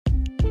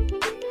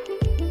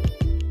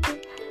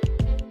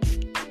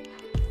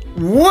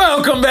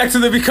Welcome back to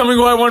the Becoming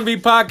Who I Want to Be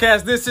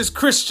podcast. This is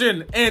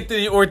Christian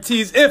Anthony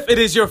Ortiz. If it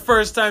is your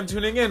first time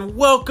tuning in,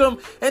 welcome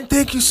and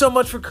thank you so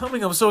much for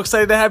coming. I'm so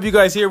excited to have you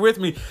guys here with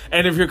me.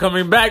 And if you're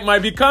coming back, my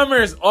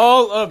becomers,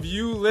 all of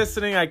you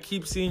listening, I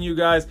keep seeing you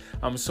guys.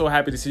 I'm so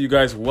happy to see you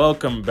guys.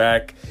 Welcome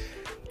back.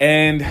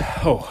 And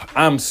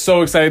I'm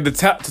so excited to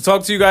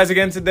talk to you guys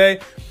again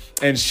today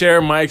and share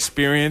my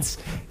experience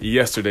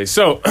yesterday.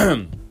 So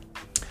I'm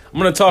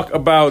going to talk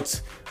about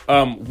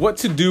what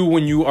to do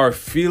when you are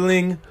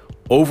feeling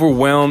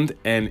overwhelmed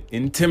and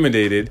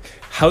intimidated,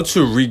 how to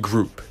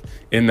regroup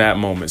in that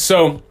moment.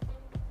 So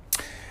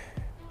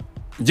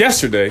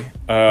yesterday,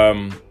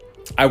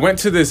 I went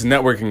to this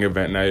networking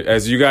event. Now,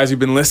 as you guys who've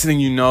been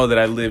listening, you know that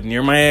I live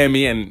near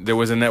Miami and there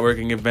was a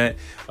networking event.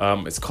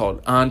 It's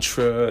called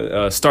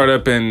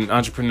Startup and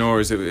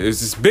Entrepreneurs. It was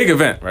this big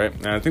event, right?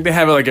 And I think they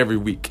have it like every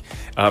week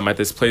at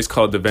this place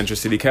called the Venture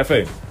City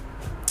Cafe.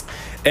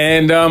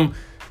 And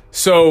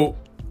so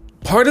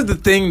part of the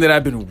thing that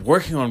I've been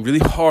working on really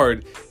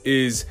hard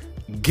is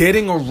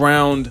getting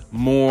around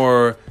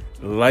more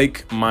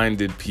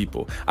like-minded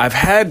people. I've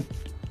had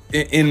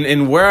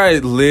in where I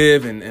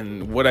live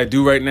and what I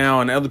do right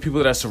now and other people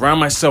that I surround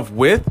myself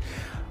with,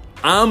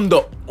 I'm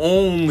the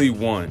only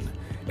one.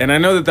 And I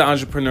know that the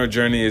entrepreneur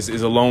journey is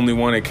a lonely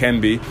one. It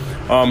can be.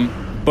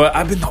 But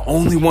I've been the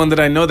only one that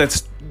I know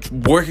that's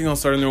working on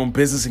starting their own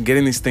business and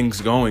getting these things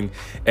going.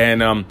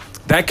 And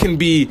that can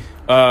be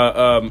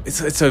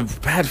it's a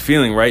bad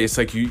feeling, right? It's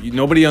like you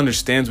nobody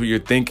understands what you're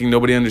thinking.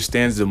 Nobody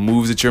understands the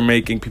moves that you're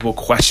making. People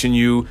question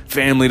you.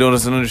 Family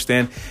doesn't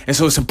understand. And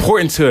so it's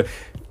important to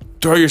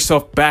throw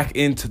yourself back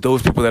into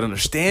those people that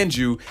understand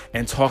you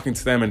and talking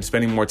to them and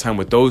spending more time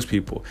with those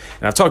people.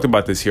 And I've talked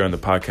about this here on the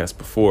podcast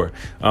before.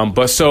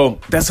 But so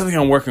that's something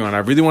I'm working on. I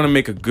really want to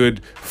make a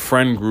good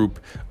friend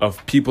group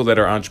of people that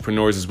are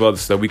entrepreneurs as well,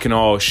 so that we can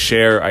all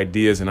share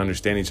ideas and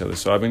understand each other.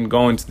 So I've been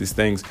going to these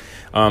things.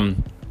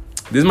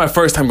 This is my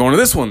first time going to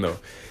this one, though.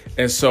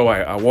 And so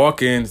I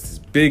walk in, it's this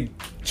big,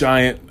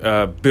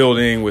 giant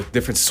building with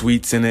different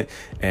suites in it.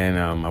 And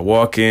I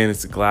walk in,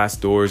 it's the glass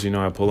doors,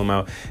 I pull them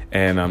out.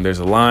 And there's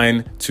a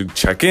line to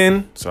check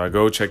in. So I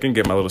go check in,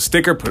 get my little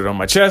sticker, put it on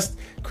my chest.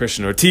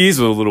 Christian Ortiz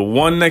with a little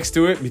 1 next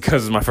to it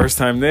because it's my first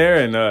time there.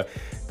 And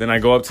then I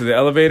go up to the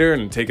elevator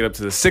and take it up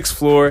to the 6th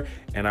floor.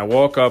 And I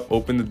walk up,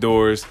 open the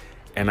doors,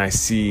 and I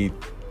see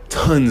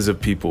tons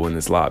of people in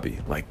this lobby.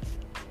 Like,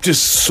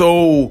 just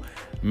so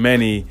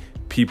many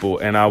people.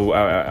 And I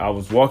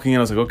was walking in,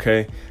 I was like,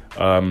 okay,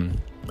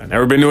 I've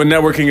never been to a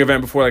networking event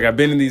before. Like, I've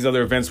been in these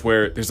other events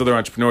where there's other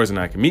entrepreneurs and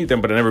I can meet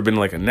them, but I've never been to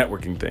like a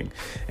networking thing.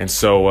 And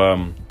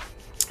so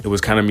it was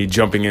kind of me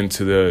jumping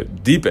into the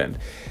deep end.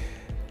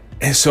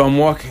 And so I'm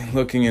walking,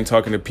 looking and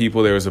talking to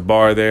people. There was a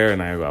bar there, and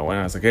I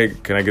went, I was like, hey,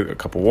 can I get a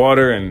cup of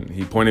water? And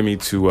he pointed me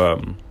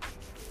to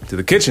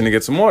the kitchen to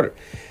get some water.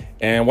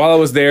 And while I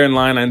was there in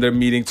line, I ended up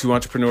meeting 2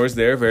 entrepreneurs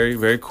there. Very,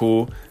 very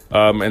cool.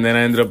 And then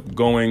I ended up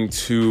going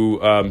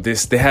to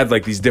this. They had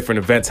like these different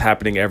events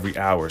happening every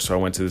hour. So I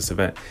went to this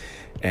event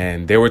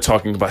and they were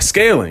talking about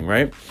scaling,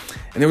 right?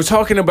 And they were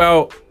talking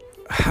about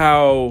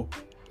how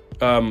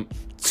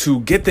to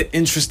get the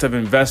interest of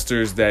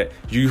investors that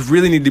you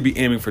really need to be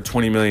aiming for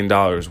 $20 million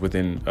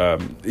within, I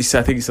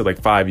think he said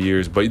like 5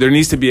 years, but there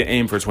needs to be an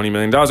aim for $20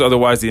 million.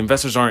 Otherwise, the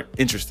investors aren't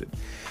interested,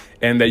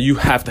 and that you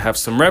have to have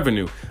some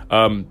revenue.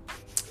 And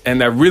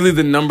that really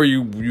the number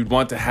you'd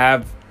want to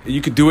have,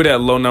 you could do it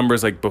at low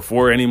numbers, like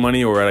before any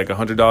money or at like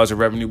 $100 of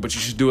revenue, but you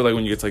should do it like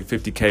when you get to like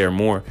 50K or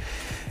more.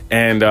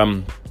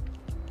 And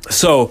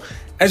so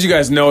as you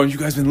guys know, if you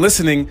guys been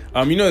listening,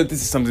 you know that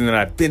this is something that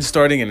I've been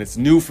starting and it's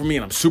new for me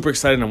and I'm super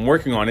excited and I'm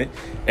working on it.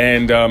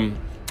 And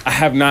I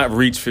have not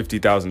reached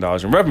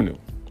 $50,000 in revenue.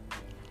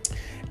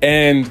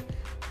 And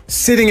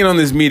sitting in on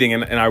this meeting,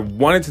 and I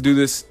wanted to do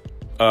this.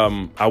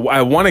 I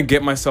want to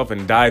get myself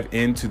and dive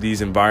into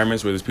these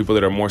environments where there's people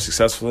that are more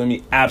successful than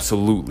me.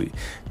 Absolutely.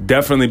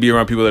 Definitely be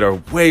around people that are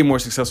way more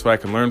successful I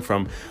can learn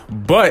from.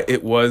 But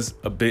it was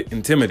a bit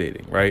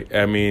intimidating, right?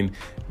 I mean,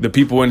 the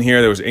people in here,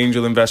 there was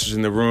angel investors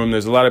in the room.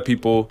 There's a lot of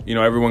people,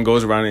 everyone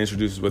goes around and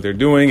introduces what they're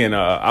doing. And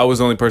I was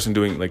the only person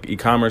doing like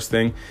e-commerce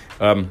thing.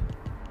 But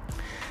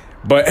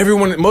a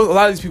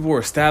lot of these people were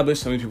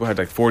established. Some of these people had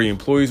like 40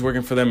 employees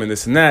working for them and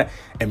this and that.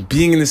 And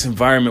being in this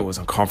environment was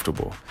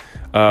uncomfortable.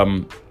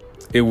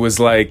 It was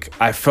like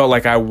I felt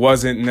like I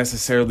wasn't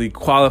necessarily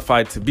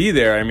qualified to be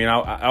there. I mean,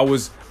 I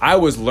was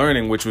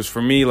learning, which was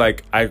for me,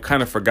 like I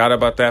kind of forgot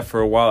about that for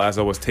a while as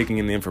I was taking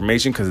in the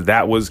information because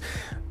that was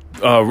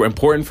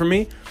important for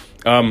me.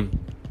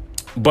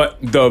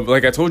 But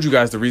like I told you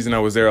guys, the reason I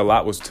was there a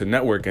lot was to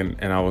network, and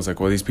I was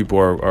like, well, these people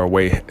are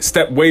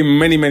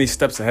many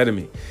steps ahead of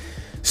me.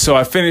 So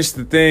I finished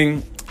the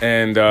thing.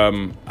 And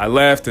I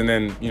left, and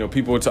then I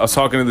was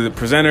talking to the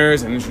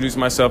presenters and introducing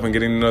myself and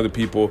getting to know the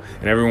people,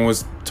 and everyone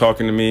was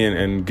talking to me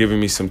and giving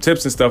me some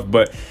tips and stuff.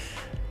 But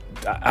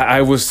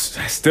I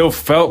still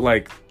felt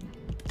like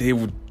they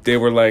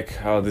were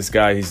like, oh, this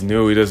guy, he's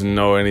new, he doesn't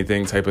know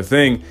anything, type of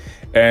thing.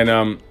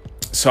 And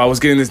so I was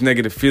getting this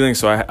negative feeling.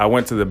 So I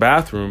went to the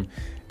bathroom,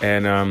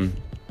 and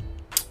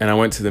And I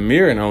went to the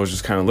mirror and I was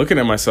just kind of looking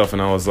at myself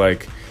and I was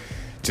like,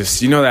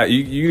 just, that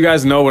you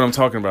guys know what I'm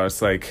talking about.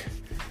 It's like,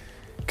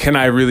 can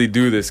I really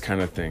do this kind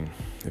of thing?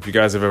 If you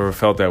guys have ever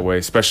felt that way,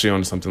 especially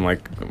on something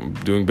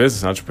like doing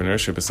business,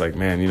 entrepreneurship, it's like,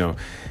 man,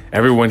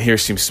 everyone here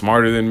seems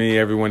smarter than me.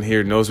 Everyone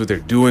here knows what they're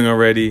doing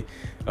already.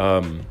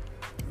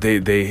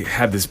 They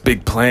have this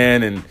big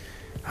plan and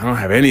I don't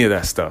have any of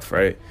that stuff,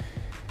 right?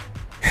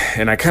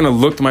 And I kind of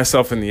looked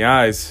myself in the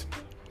eyes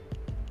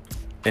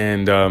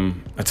and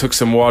I took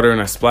some water and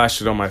I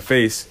splashed it on my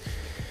face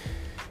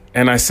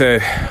and I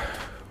said,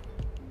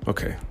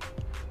 okay,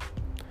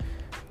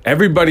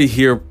 everybody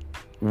here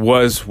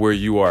was where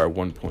you are at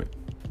one point,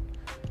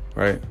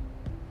 right?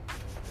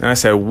 And I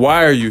said,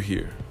 why are you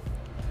here?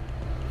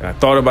 And I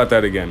thought about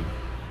that again.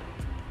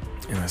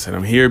 And I said,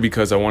 I'm here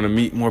because I want to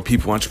meet more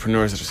people,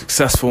 entrepreneurs that are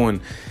successful and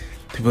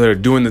people that are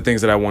doing the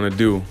things that I want to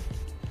do,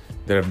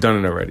 that have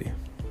done it already.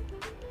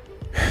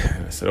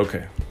 And I said,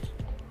 okay,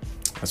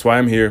 that's why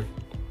I'm here.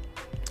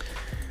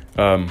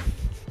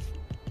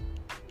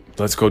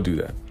 Let's go do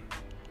that.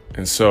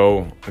 And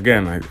so,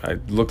 again, I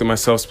looked at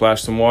myself,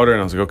 splashed some water,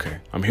 and I was like, okay,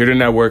 I'm here to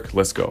network.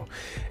 Let's go.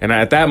 And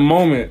at that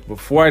moment,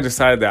 before I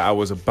decided that, I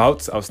was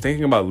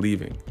thinking about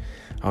leaving.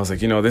 I was like,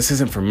 this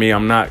isn't for me.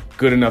 I'm not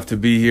good enough to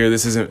be here.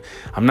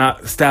 I'm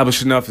not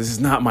established enough. This is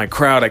not my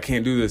crowd. I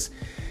can't do this.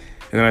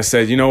 And then I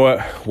said, you know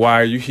what?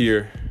 Why are you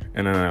here?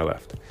 And then I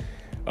left.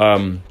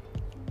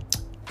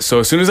 So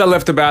as soon as I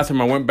left the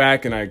bathroom, I went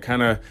back and I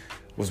kind of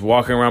was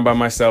walking around by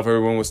myself.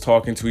 Everyone was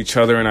talking to each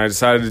other, and I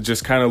decided to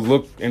just kind of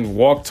look and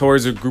walk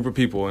towards a group of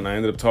people. And I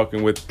ended up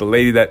talking with the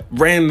lady that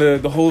ran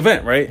the whole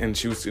event, right? And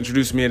she was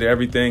introducing me to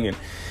everything and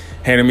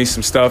handing me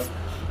some stuff.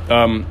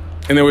 And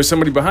there was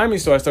somebody behind me,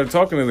 so I started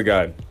talking to the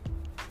guy.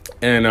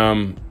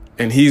 And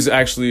he's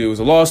actually, it was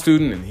a law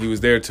student, and he was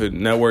there to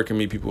network and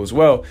meet people as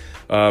well.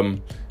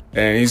 And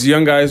he's a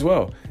young guy as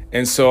well.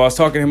 And so I was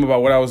talking to him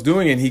about what I was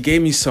doing, and he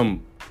gave me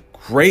some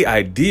great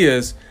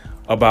ideas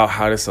about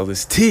how to sell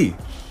this tea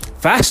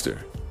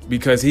faster,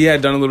 because he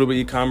had done a little bit of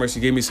e-commerce. He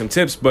gave me some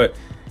tips, but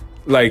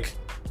like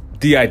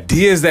the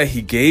ideas that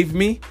he gave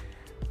me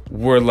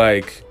were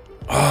like,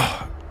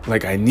 oh,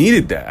 like I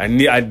needed that.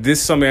 This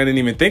is something I didn't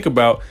even think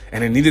about,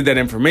 and I needed that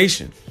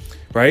information,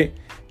 right?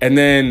 And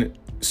then,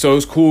 so it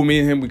was cool. Me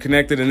and him, we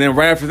connected. And then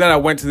right after that, I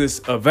went to this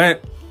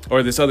event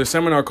or this other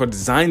seminar called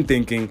Design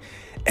Thinking,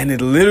 and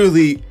it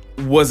literally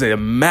was a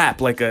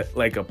map, like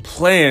a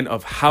plan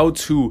of how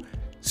to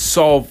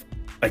solve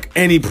like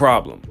any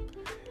problem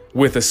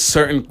with a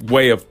certain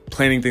way of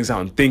planning things out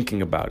and thinking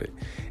about it,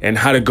 and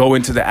how to go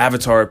into the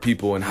avatar of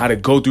people and how to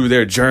go through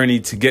their journey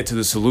to get to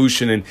the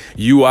solution, and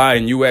UI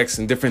and UX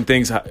and different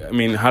things. I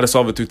mean, how to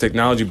solve it through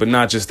technology, but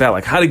not just that,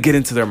 like how to get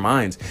into their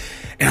minds.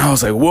 And I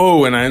was like,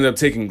 whoa. And I ended up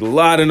taking a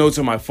lot of notes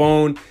on my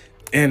phone.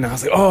 And I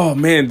was like, oh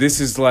man, this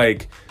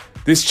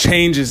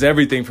changes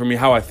everything for me,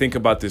 how I think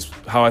about this,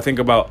 how I think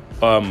about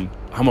how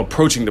I'm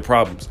approaching the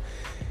problems.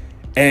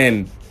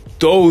 And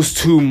those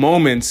two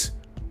moments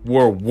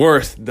were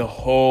worth the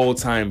whole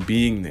time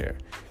being there.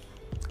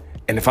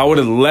 And if I would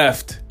have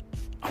left,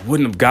 I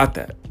wouldn't have got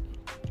that.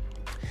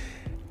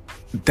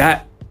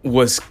 That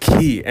was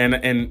key. And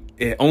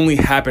it only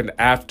happened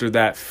after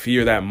that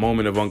fear, that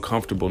moment of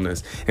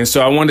uncomfortableness. And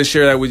so I wanted to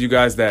share that with you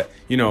guys, that,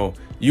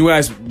 you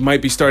guys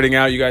might be starting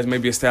out, you guys may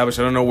be established.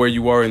 I don't know where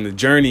you are in the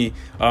journey,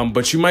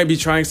 but you might be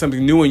trying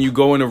something new, and you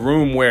go in a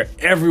room where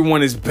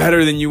everyone is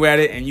better than you at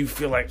it, and you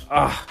feel like,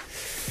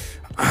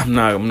 I'm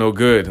no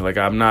good. Like,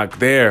 I'm not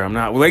there. I'm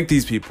not like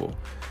these people.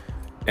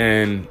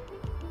 And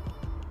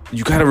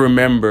you got to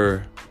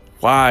remember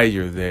why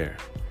you're there.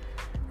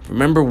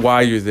 Remember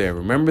why you're there.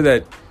 Remember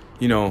that,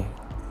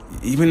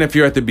 even if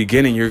you're at the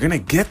beginning, you're going to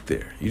get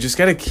there. You just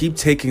got to keep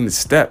taking the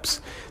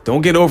steps.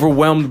 Don't get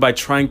overwhelmed by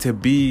trying to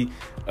be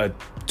a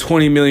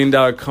 $20 million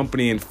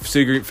company and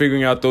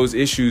figuring out those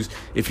issues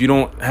if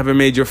you haven't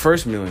made your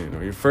first million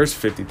or your first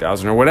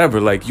 50,000 or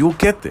whatever. Like, you'll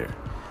get there.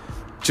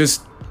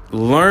 Just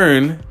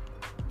learn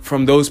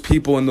from those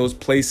people in those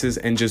places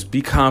and just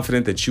be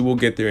confident that you will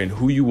get there and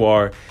who you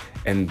are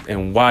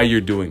and why you're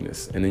doing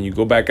this. And then you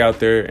go back out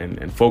there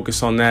and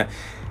focus on that,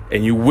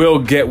 and you will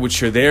get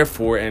what you're there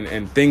for,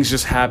 and things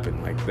just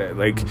happen like that.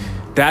 Like,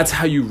 that's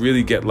how you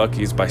really get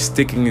lucky, is by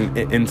sticking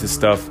into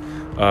stuff,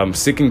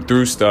 sticking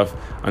through stuff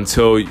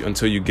until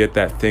you get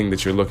that thing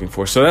that you're looking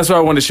for. So that's what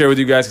I wanted to share with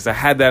you guys, because I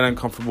had that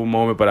uncomfortable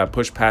moment, but I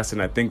pushed past it.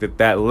 And I think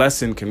that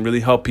lesson can really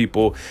help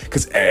people,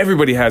 because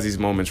everybody has these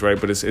moments, right?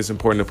 But it's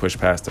important to push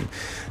past them.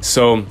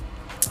 So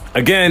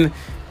again,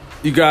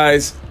 you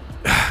guys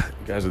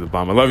are the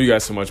bomb. I love you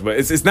guys so much, but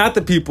it's not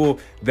the people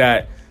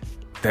that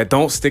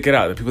don't stick it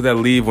out, the people that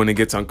leave when it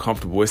gets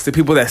uncomfortable. It's the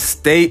people that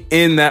stay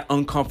in that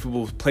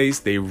uncomfortable place.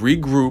 They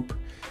regroup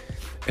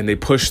and they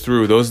push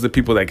through. Those are the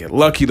people that get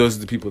lucky. Those are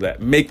the people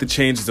that make the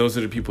changes. Those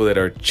are the people that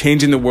are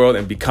changing the world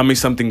and becoming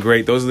something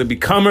great. Those are the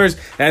becomers.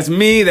 That's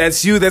me.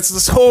 That's you. That's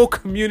this whole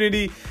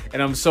community.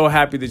 And I'm so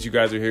happy that you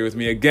guys are here with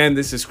me. Again,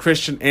 this is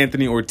Christian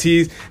Anthony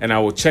Ortiz, and I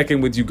will check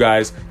in with you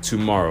guys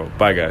tomorrow.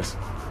 Bye, guys.